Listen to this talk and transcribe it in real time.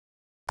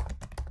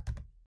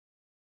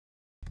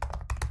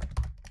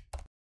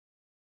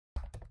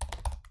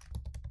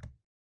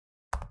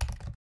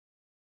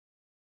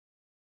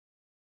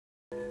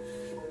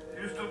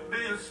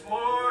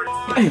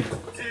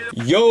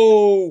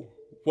Yo,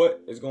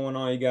 what is going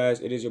on, you guys?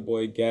 It is your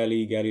boy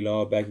Gally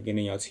Law, back again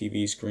in y'all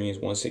TV screens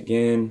once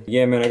again.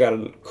 Yeah, man, I got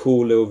a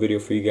cool little video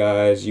for you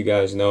guys. You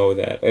guys know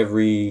that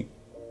every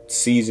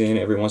season,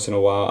 every once in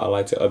a while, I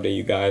like to update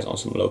you guys on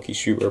some low-key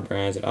streetwear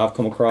brands that I've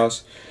come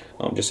across,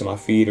 just in my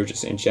feed or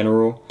just in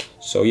general.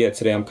 So yeah,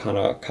 today I'm kind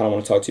of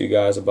want to talk to you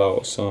guys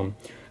about some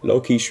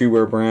low-key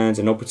streetwear brands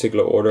in no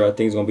particular order. I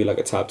think it's gonna be like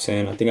a top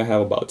 10. I think I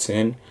have about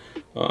 10.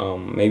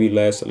 Maybe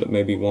less,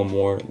 maybe one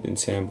more than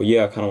 10, but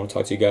yeah, I kind of want to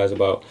talk to you guys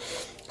about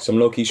some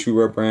low-key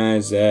streetwear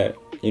brands that,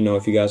 you know,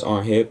 if you guys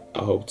aren't hip, I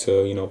hope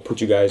to, you know, put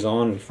you guys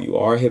on. If you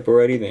are hip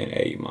already, then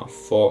hey, my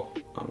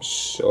fault, I'm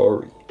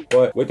sorry.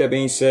 But with that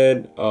being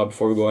said,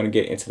 before we go ahead and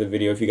get into the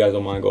video, if you guys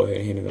don't mind, go ahead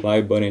and hit the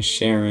like button,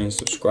 sharing,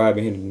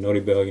 subscribing, hitting the noti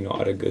bell, you know,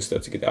 all that good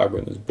stuff to get the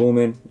algorithms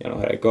booming. Y'all know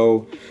how that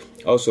go.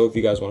 Also, if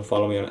you guys want to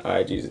follow me on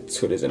IGs,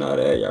 Twitters, and all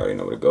that, y'all already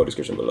know where to go,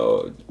 description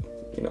below,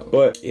 you know.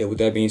 But yeah, with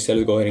that being said,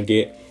 let's go ahead and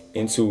get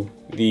into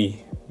the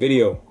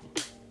video.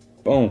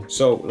 Boom.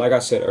 So like I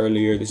said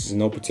earlier, this is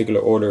no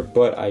particular order,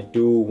 but I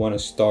do want to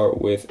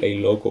start with a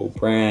local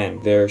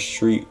brand. Their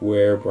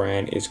streetwear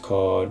brand is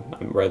called,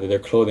 their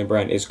clothing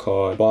brand is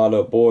called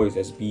YABOI.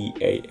 That's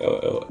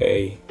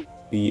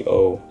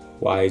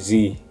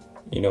BALLABOYZ.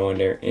 You know, and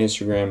their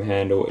Instagram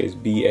handle is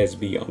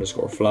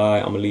BSB_fly.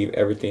 I'm gonna leave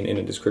everything in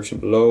the description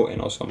below, and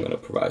also I'm gonna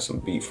provide some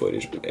beat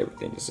footage with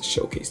everything just to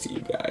showcase to you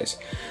guys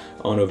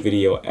on a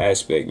video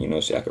aspect, you know,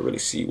 so I can really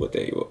see what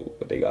they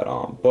got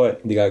on.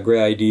 But they got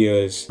great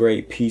ideas,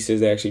 great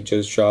pieces. They actually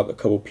just dropped a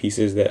couple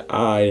pieces that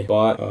I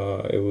bought.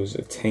 It was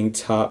a tank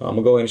top. I'm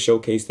gonna go ahead and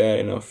showcase that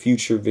in a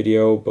future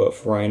video, but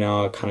for right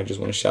now, I kind of just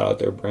want to shout out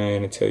their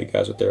brand and tell you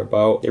guys what they're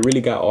about. They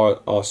really got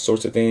all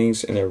sorts of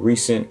things in their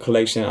recent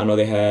collection. I know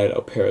they had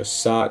a pair of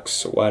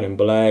socks, white and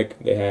black.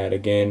 They had,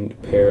 again, a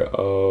pair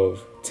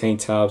of tank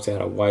tops. They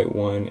had a white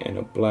one and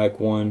a black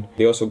one.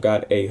 They also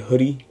got a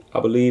hoodie, I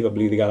believe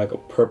they got like a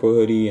purple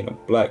hoodie and a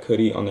black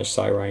hoodie on their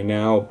site right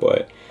now.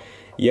 But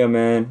yeah,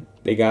 man,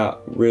 they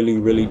got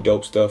really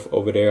dope stuff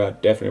over there. I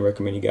definitely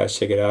recommend you guys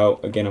check it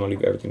out. Again, I'm gonna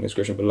leave everything in the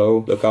description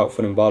below. Look out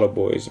for them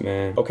YABOI,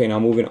 man. Okay, now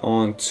moving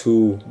on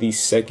to the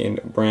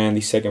second brand.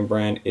 The second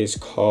brand is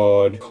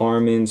called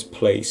Carmen's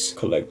Place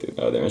Collective.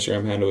 Their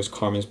Instagram handle is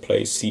Carmen's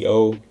Place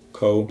CO.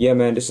 Yeah,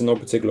 man, this is no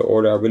particular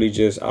order. I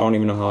don't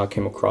even know how I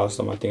came across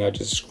them. I think I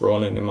just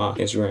scrolling in my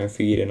Instagram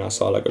feed and I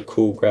saw like a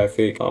cool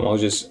graphic. I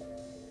was just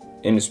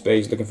in the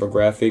space looking for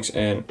graphics,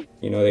 and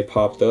you know, they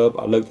popped up.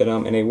 I looked at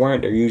them and they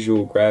weren't their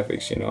usual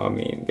graphics, you know. I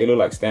mean, they look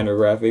like standard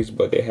graphics,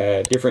 but they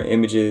had different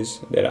images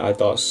that I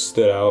thought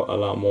stood out a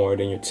lot more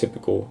than your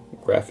typical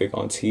graphic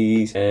on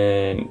tees,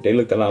 and they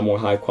looked a lot more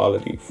high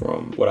quality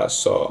from what I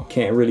saw.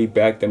 Can't really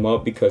back them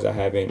up because I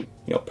haven't,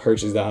 you know,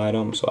 purchased the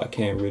item, so I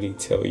can't really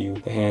tell you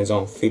the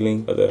hands-on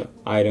feeling of the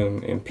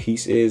item and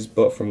piece is,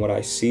 but from what I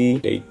see,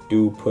 they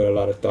do put a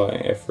lot of thought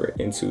and effort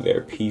into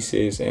their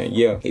pieces. And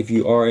yeah, if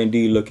you are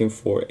indeed looking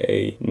for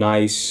a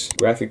nice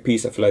graphic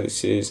piece, I feel like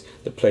this is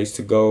the place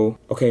to go.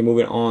 Okay,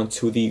 moving on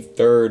to the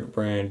third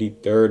brand. The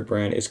third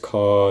brand is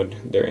called,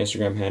 their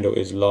Instagram handle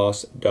is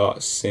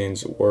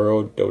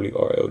lost.sinsworld,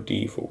 WRLD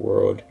for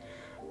world.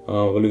 I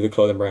believe the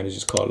clothing brand is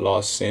just called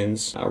Lost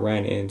Sins. I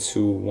ran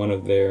into one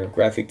of their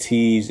graphic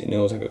tees, and it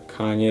was like a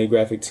Kanye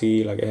graphic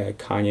tee. Like, it had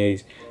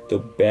the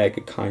back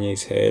of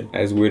Kanye's head.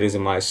 As weird as it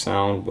might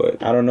sound,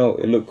 but I don't know,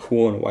 it looked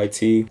cool in a white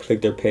tee.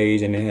 Clicked their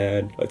page and they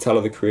had a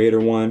Tyler the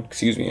Creator one,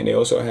 and they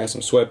also had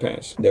some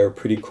sweatpants. They were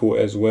pretty cool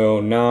as well.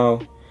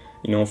 Now,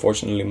 you know,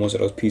 unfortunately, most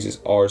of those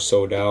pieces are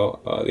sold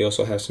out. They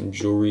also have some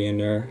jewelry in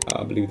there.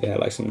 I believe they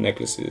had like some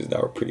necklaces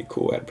that were pretty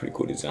cool, had a pretty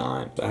cool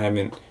design. I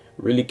haven't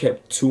really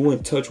kept too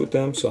in touch with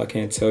them, so I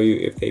can't tell you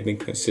if they've been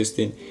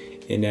consistent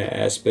in that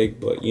aspect,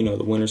 but you know,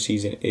 the winter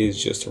season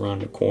is just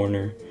around the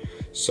corner,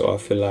 so I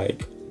feel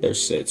like they're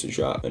set to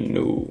drop a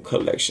new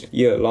collection.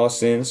 Yeah, Lost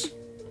Sins,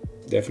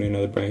 definitely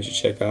another brand you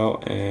should check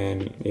out.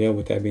 And yeah,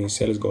 with that being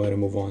said, let's go ahead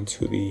and move on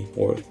to the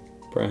fourth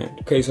brand.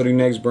 Okay, so the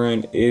next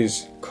brand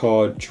is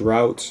called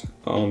Drought.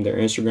 Their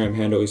Instagram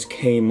handle is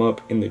Came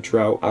Up in the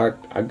Drought.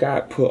 I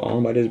got put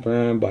on by this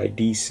brand by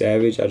D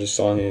Savage. I just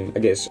saw him, I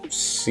guess,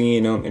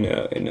 seeing him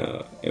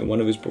in one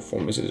of his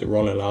performances at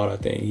Rolling Loud. I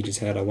think he just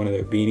had like one of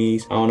their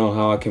beanies. I don't know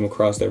how I came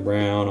across their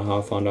brand. I don't know how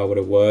I found out what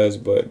it was,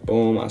 but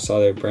boom, I saw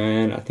their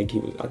brand. I think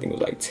it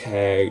was like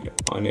tagged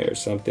on there or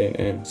something,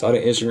 and saw the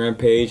Instagram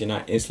page, and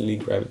I instantly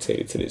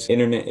gravitated to this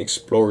Internet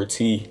Explorer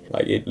tee.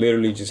 Like, it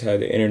literally just had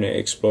the Internet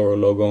Explorer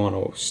logo on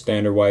a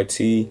standard white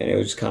tee, and it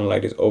was just kind of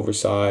like this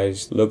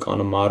oversized look on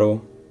a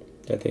model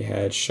that they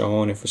had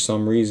shown. And for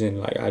some reason,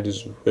 like, I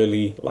just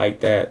really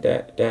like that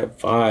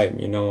vibe,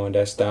 you know, and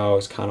that style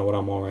is kind of what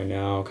I'm on right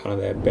now. Kind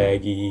of that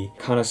baggy,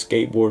 kind of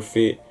skateboard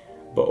fit,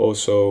 but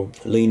also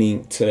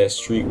leaning to that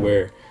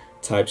streetwear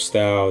type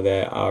style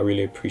that I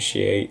really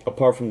appreciate.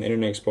 Apart from the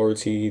Internet Explorer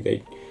tee,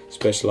 they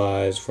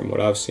specialized from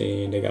what I've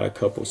seen. They got a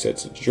couple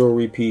sets of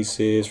jewelry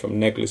pieces, from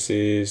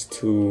necklaces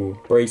to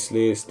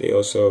bracelets. They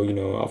also, you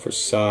know, offer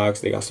socks.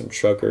 They got some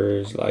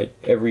truckers, like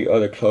every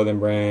other clothing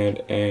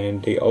brand.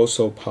 And they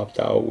also popped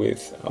out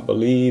with, I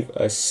believe,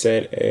 a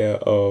set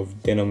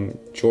of denim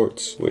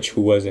jorts, which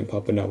who wasn't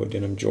popping out with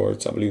denim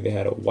jorts? I believe they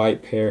had a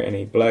white pair and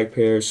a black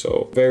pair.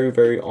 So very,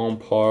 very on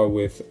par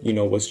with, you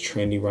know, what's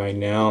trendy right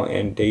now.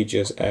 And they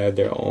just add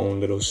their own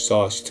little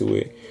sauce to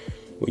it,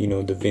 with, you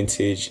know, the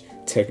vintage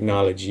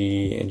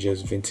technology and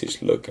just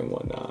vintage look and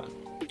whatnot.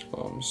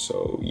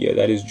 So yeah,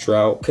 that is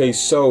Drought. Okay,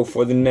 so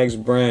for the next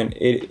brand,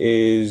 it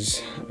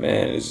is,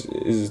 man, this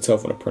is a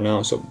tough one to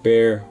pronounce, so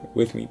bear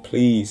with me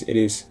please. It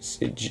is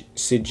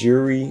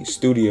Sedure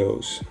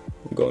Studios.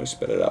 I'm going to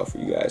spell it out for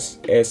you guys.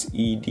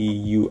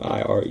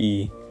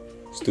 Sedure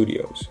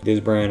Studios. This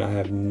brand, I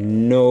have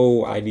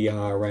no idea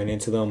how I ran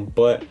into them,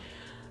 but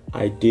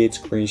I did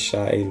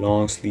screenshot a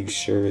long sleeve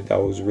shirt that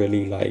was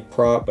really like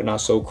crop, but not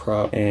so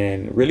crop.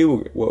 And really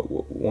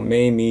what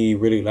made me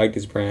really like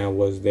this brand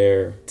was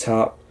their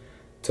top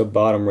to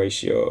bottom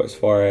ratio, as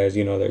far as,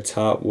 you know, their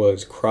top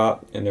was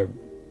crop and their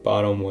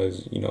bottom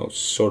was, you know,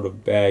 sort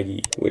of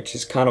baggy, which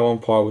is kind of on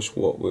par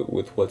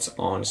with what's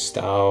on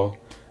style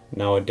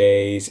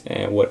nowadays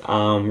and what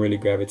I'm really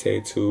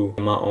gravitated to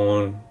in my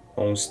own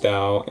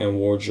style and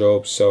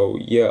wardrobe. So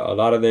yeah, a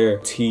lot of their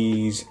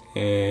tees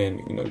and,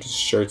 you know, just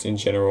shirts in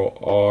general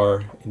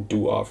are and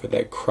do offer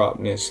that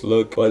cropness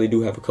look, but they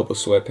do have a couple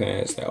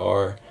sweatpants that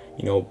are,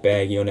 you know,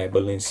 baggy on that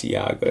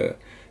Balenciaga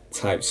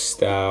type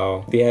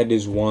style. They had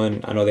this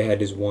one, I know they had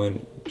this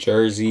one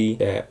jersey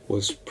that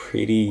was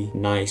pretty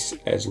nice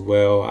as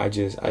well. It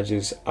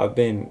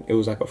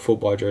was like a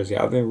football jersey.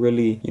 I've been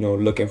really, you know,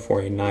 looking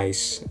for a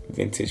nice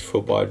vintage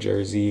football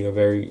jersey, a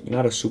very,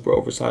 not a super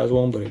oversized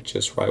one, but a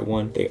just right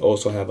one. They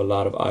also have a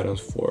lot of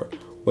items for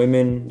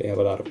women. They have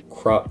a lot of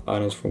crop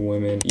items for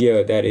women.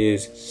 Yeah, that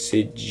is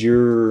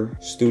Sedure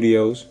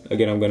Studios.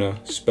 Again, I'm gonna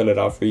spell it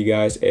out for you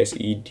guys.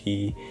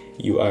 Sedure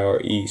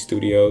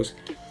Studios.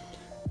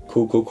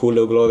 Cool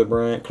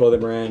little clothing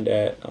brand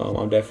that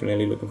I'm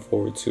definitely looking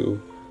forward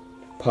to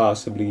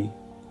possibly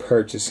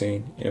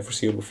purchasing in the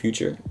foreseeable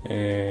future.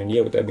 And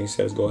yeah, with that being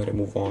said, let's go ahead and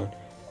move on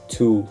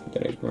to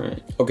the next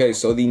brand. Okay,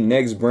 so the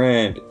next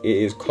brand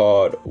is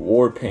called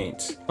War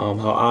Paint.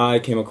 How I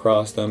came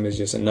across them is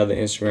just another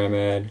Instagram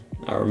ad.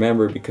 I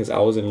remember because I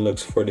was in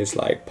looks for this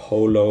like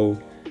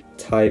polo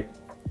type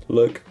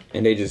look,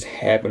 and they just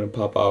happened to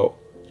pop out.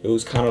 It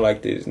was kind of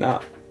like this,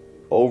 not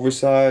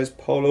oversized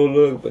polo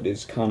look, but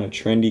it's kind of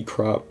trendy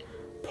crop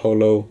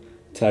polo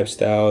type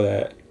style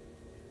that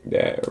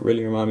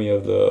really remind me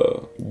of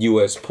the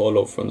US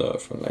polo from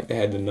like, they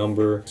had the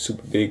number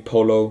super big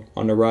polo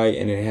on the right,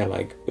 and then it had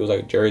like, it was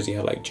like jersey,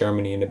 had like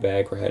Germany in the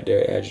back, or had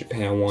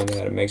Japan one, they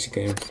had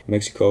a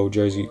Mexico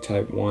jersey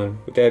type one.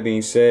 With that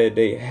being said,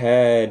 they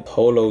had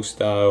polo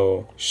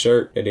style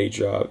shirt that they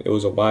dropped. It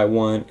was a white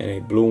one and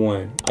a blue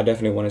one. I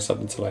definitely wanted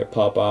something to like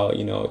pop out,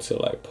 you know, to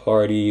like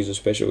parties or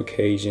special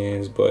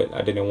occasions, but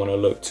I didn't want to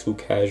look too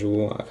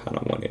casual. I kind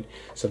of wanted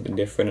something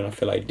different, and I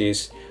feel like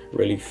this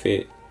really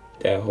fit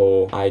that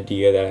whole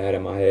idea that I had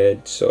in my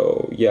head.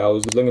 So yeah, I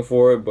was looking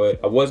for it,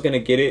 but I was gonna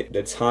get it.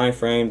 The time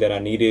frame that I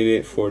needed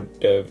it for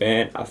the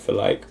event, I feel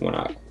like when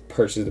I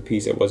purchased the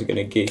piece, it wasn't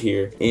gonna get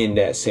here in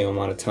that same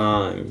amount of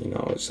time. You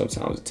know,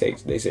 sometimes it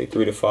takes, they say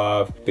 3 to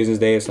 5 business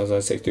days,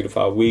 sometimes it takes 3 to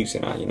 5 weeks,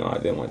 and I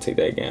didn't want to take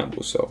that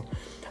gamble, so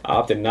I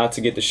opted not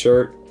to get the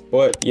shirt.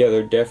 But yeah,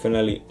 they're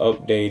definitely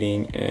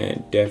updating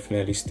and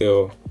definitely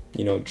still,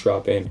 you know,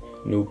 dropping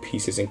new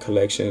pieces and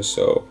collections.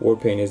 So War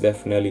Paint is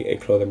definitely a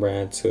clothing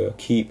brand to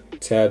keep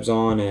tabs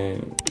on.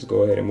 And let's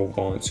go ahead and move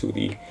on to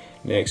the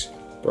next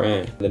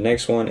brand. The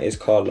next one is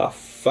called La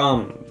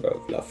Femme,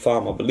 bro. La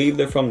Femme, I believe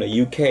they're from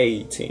the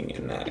UK thing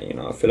and that, you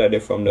know, I feel like they're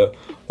from the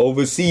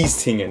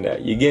overseas thing and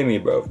that, you get me,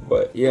 bro.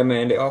 But yeah,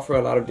 man, they offer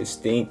a lot of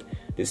distinct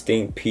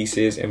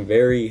pieces and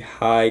very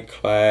high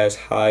class,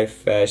 high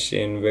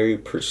fashion, very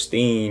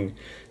pristine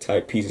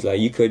type pieces. Like,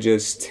 you could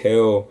just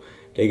tell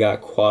they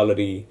got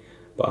quality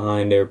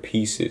behind their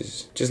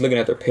pieces. Just looking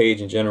at their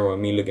page in general,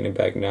 and me looking it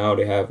back now,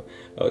 they have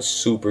a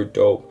super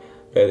dope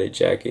leather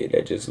jacket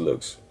that just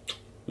looks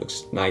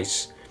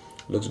nice,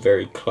 looks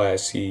very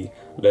classy.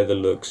 Leather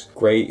looks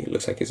great. It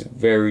looks like it's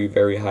very,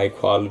 very high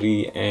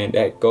quality, and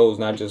that goes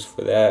not just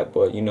for that,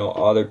 but you know,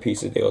 all their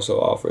pieces, they also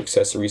offer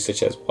accessories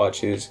such as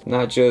watches.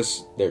 Not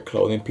just their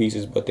clothing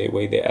pieces, but the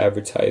way they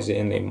advertise it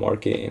and they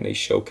market and they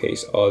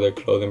showcase all their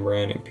clothing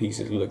brand and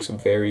pieces. It looks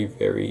very,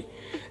 very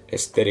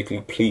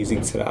aesthetically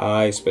pleasing to the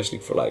eye, especially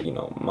for, like, you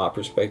know, my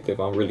perspective.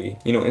 I'm really,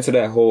 you know, into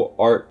that whole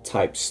art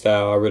type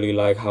style. I really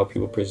like how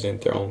people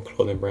present their own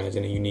clothing brands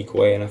in a unique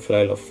way, and I feel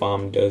like La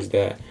Femme does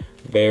that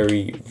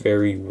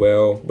very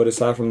well. But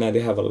aside from that, they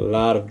have a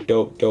lot of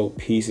dope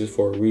pieces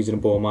for a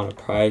reasonable amount of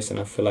price, and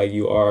I feel like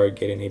you are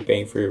getting a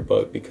bang for your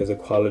buck because the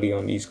quality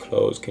on these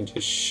clothes can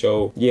just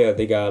show. Yeah,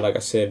 they got, like I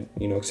said,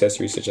 you know,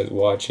 accessories such as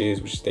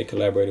watches, which they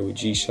collaborated with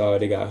G-Shock.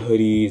 They got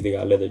hoodies, they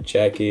got leather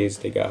jackets,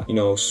 they got, you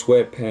know,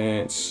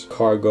 sweatpants,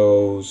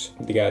 cargos,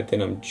 they got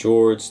denim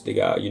jorts, they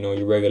got, you know,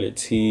 your regular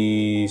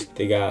tees,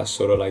 they got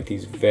sort of like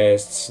these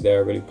vests that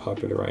are really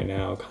popular right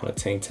now, kind of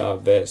tank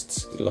top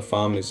vests. La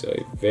Femme is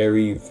a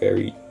very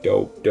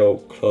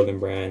dope clothing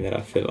brand that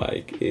I feel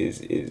like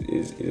is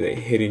a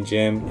hidden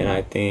gem, and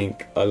I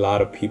think a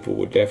lot of people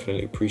will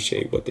definitely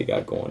appreciate what they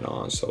got going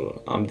on.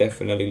 So I'm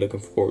definitely looking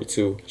forward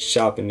to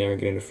shopping there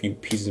and getting a few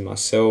pieces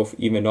myself,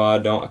 even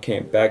though I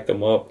can't back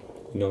them up,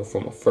 you know,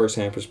 from a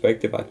first-hand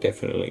perspective. I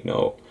definitely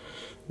know,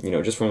 you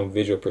know, just from a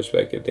visual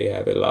perspective, they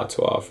have a lot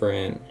to offer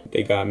and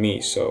they got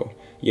me. So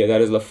yeah,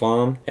 that is La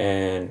Femme,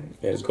 and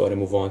let's go ahead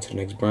and move on to the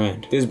next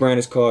brand. This brand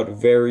is called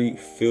Very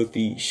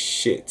Filthy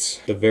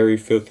Shit. The Very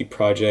Filthy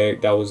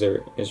Project, that was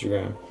their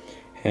Instagram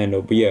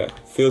handle. But yeah,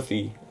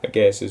 Filthy, I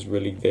guess, is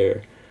really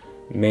their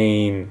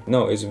main,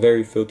 no, it's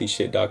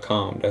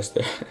veryfilthyshit.com. That's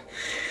their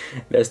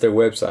that's their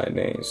website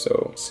name.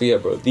 So yeah,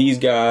 bro, these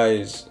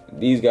guys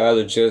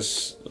are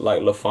just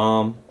like La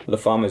Femme. La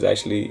Femme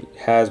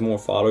has more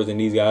followers than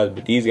these guys,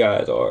 but these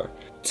guys are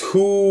too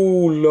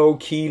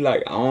low-key.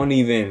 Like,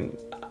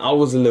 I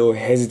was a little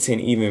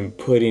hesitant even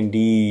putting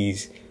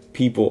these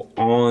people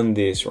on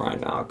this right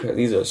now, because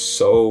these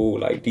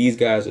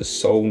guys are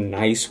so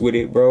nice with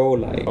it, bro.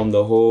 Like, from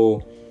the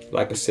whole,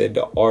 like I said,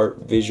 the art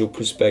visual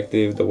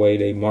perspective, the way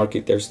they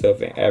market their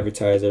stuff and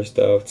advertise their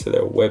stuff, to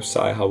their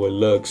website, how it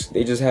looks,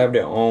 they just have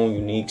their own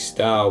unique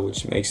style,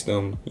 which makes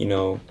them, you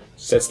know,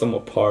 sets them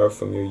apart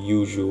from your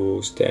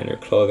usual standard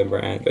clothing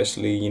brand.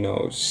 Especially, you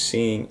know,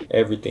 seeing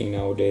everything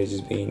nowadays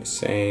just being the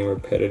same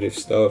repetitive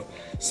stuff,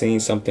 seeing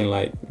something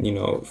like, you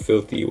know,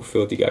 Filthy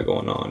got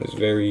going on is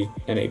very,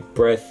 and a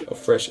breath of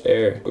fresh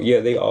air. But yeah,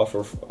 they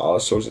offer all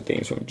sorts of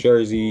things, from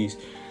jerseys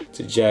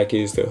to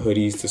jackets to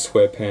hoodies to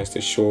sweatpants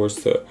to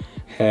shorts to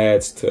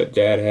hats to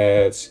dad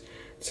hats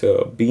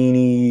to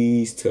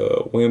beanies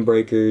to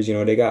windbreakers. You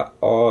know, they got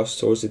all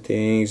sorts of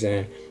things,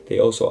 and they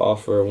also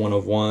offer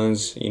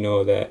one-of-ones, you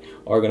know, that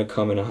are gonna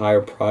come in a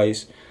higher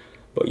price,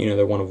 but you know,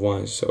 they're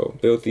one-of-ones. So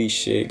Filthy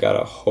Shit got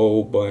a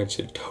whole bunch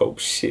of dope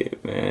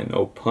shit, man.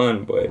 No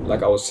pun, but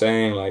like I was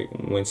saying, like,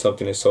 when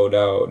something is sold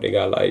out, they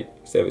got, like,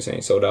 instead of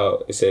saying sold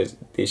out, it says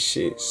this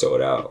shit sold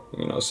out,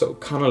 you know. So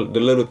kind of the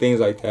little things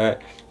like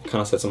that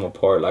kind of sets them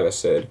apart, like I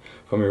said,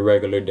 from your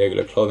regular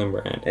clothing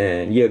brand.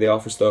 And yeah, they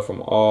offer stuff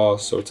from all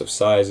sorts of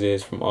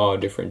sizes, from all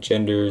different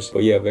genders.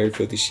 But yeah, Very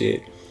Filthy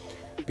Shit,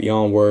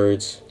 beyond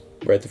words,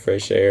 breath of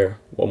fresh air.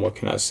 What more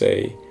can I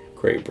say?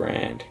 Great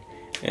brand,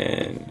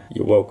 and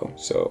you're welcome.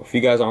 So if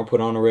you guys aren't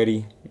put on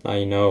already, now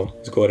you know.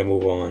 Let's go ahead and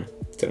move on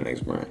to the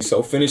next brand.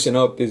 So finishing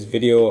up this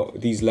video,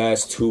 these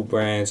last two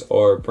brands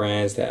are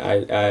brands that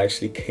I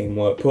actually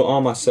put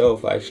on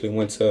myself. I actually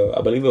went to,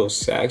 I believe it was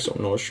Saks or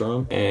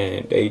Nordstrom,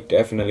 and they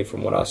definitely,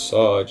 from what I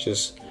saw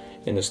just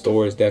in the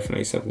store, is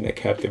definitely something that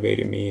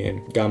captivated me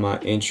and got my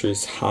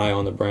interest high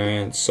on the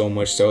brand, so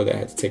much so that I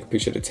had to take a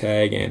picture of the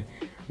tag and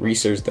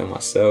research them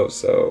myself.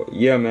 So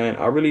yeah, man,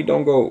 I really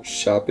don't go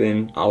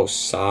shopping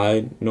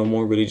outside no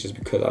more, really, just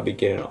because I'll be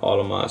getting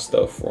all of my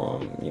stuff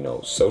from, you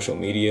know, social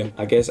media.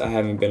 I guess I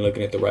haven't been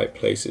looking at the right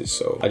places,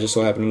 so I just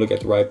so happened to look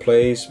at the right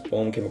place.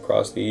 Boom, came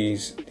across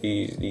these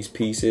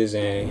pieces,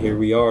 and here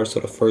we are.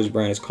 So the first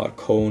brand is called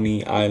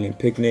Coney Island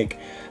Picnic.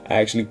 I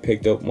actually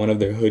picked up one of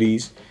their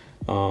hoodies.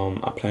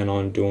 I plan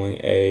on doing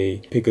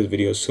a pickups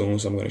video soon,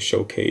 so I'm going to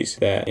showcase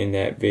that in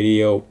that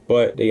video.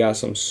 But they got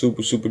some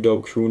super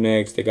dope crew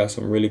necks. They got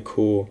some really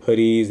cool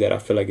hoodies that I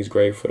feel like is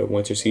great for the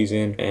winter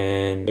season,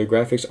 and their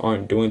graphics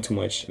aren't doing too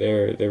much.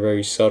 They're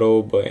very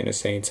subtle, but in the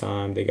same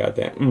time they got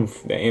that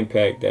oomph, that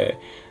impact that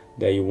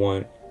you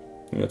want,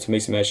 you know, to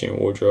mix and match in your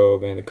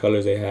wardrobe. And the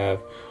colors they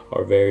have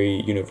are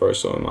very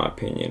universal in my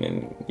opinion.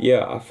 And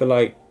yeah, I feel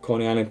like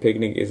Coney Island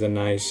Picnic is a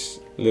nice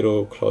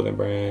little clothing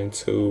brand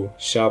to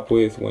shop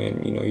with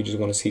when, you know, you just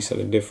want to see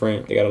something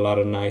different. They got a lot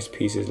of nice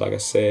pieces, like I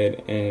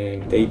said,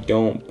 and they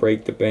don't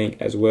break the bank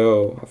as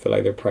well. I feel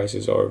like their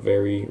prices are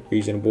very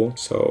reasonable.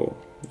 So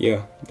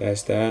yeah,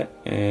 that's that,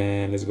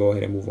 and let's go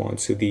ahead and move on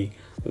to the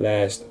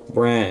last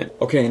brand.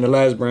 Okay, and the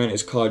last brand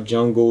is called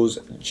Jungles.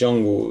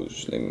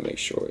 Let me make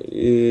sure it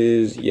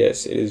is,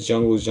 yes, it is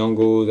Jungles.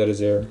 That is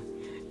their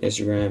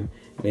Instagram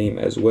name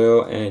as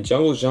well. And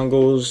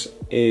Jungles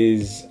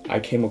is, I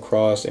came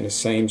across in the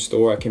same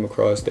store, I came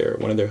across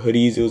one of their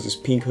hoodies. It was this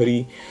pink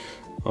hoodie,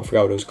 I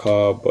forgot what it was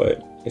called,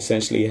 but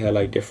essentially it had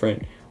like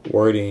different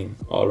wording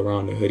all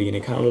around the hoodie, and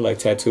it kind of looked like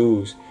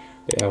tattoos.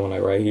 They had one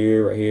like right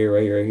here,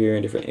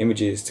 and different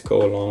images to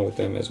go along with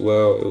them as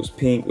well. It was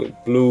pink with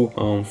blue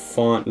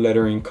font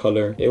lettering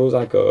color. It was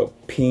like a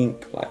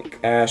pink, like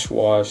ash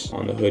wash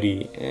on the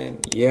hoodie.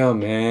 And yeah,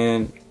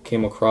 man,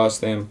 came across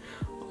them,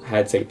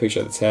 had to take a picture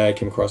of the tag,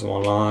 came across them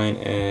online,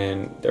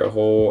 and their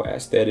whole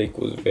aesthetic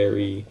was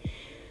very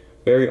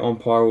on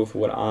par with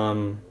what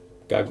I'm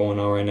got going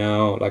on right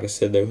now. Like I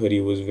said, the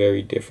hoodie was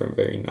very different,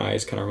 very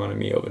nice. Kind of reminded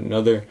me of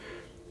another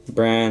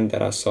brand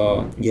that I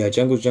saw. Yeah,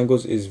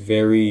 Jungles is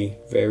very,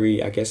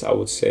 I guess I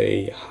would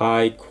say,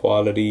 high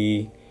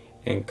quality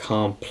and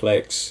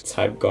complex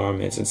type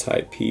garments and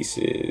type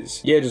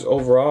pieces. Yeah, just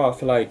overall, I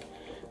feel like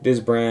this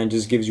brand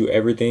just gives you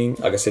everything.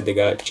 Like I said, they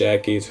got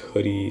jackets,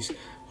 hoodies,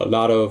 a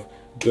lot of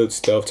good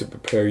stuff to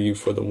prepare you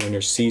for the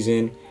winter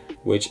season,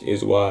 which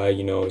is why,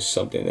 you know, it's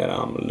something that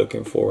I'm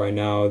looking for right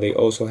now. They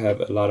also have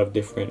a lot of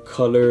different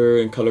color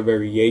and color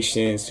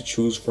variations to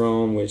choose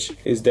from, which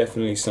is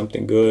definitely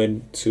something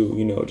good to,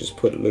 you know, just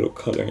put a little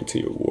color into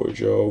your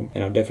wardrobe.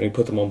 And I'll definitely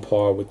put them on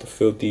par with the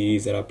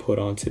Filthies that I put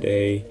on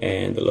today,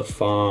 and the La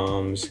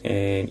Femmes,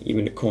 and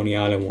even the Coney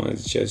Island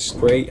ones. Just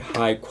great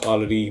high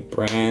quality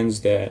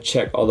brands that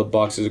check all the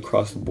boxes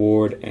across the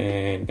board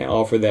and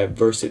offer that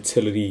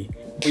versatility.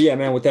 But yeah,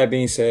 man, with that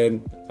being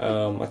said,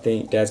 I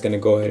think that's gonna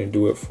go ahead and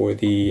do it for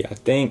the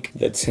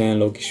 10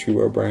 low-key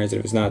streetwear brands.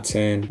 And if it's not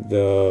 10,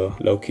 the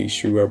low-key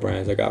streetwear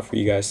brands I got for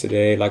you guys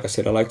today. Like I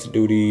said, I like to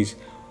do these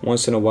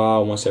once in a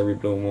while, once every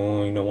blue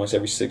moon, you know, once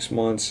every 6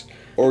 months,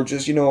 or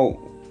just, you know,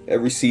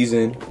 every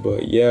season.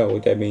 But yeah,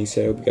 with that being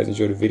said, I hope you guys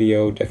enjoyed the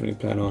video. Definitely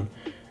plan on,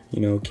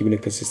 you know, keeping the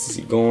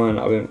consistency going.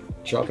 I've been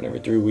dropping every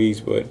 3 weeks,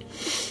 but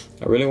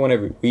I really want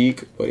every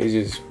week, but it's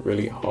just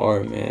really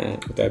hard,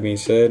 man. With that being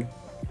said,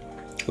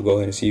 I'll go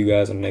ahead and see you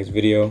guys on the next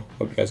video.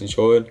 Hope you guys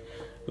enjoyed.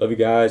 Love you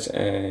guys,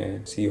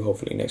 and see you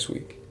hopefully next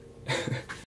week.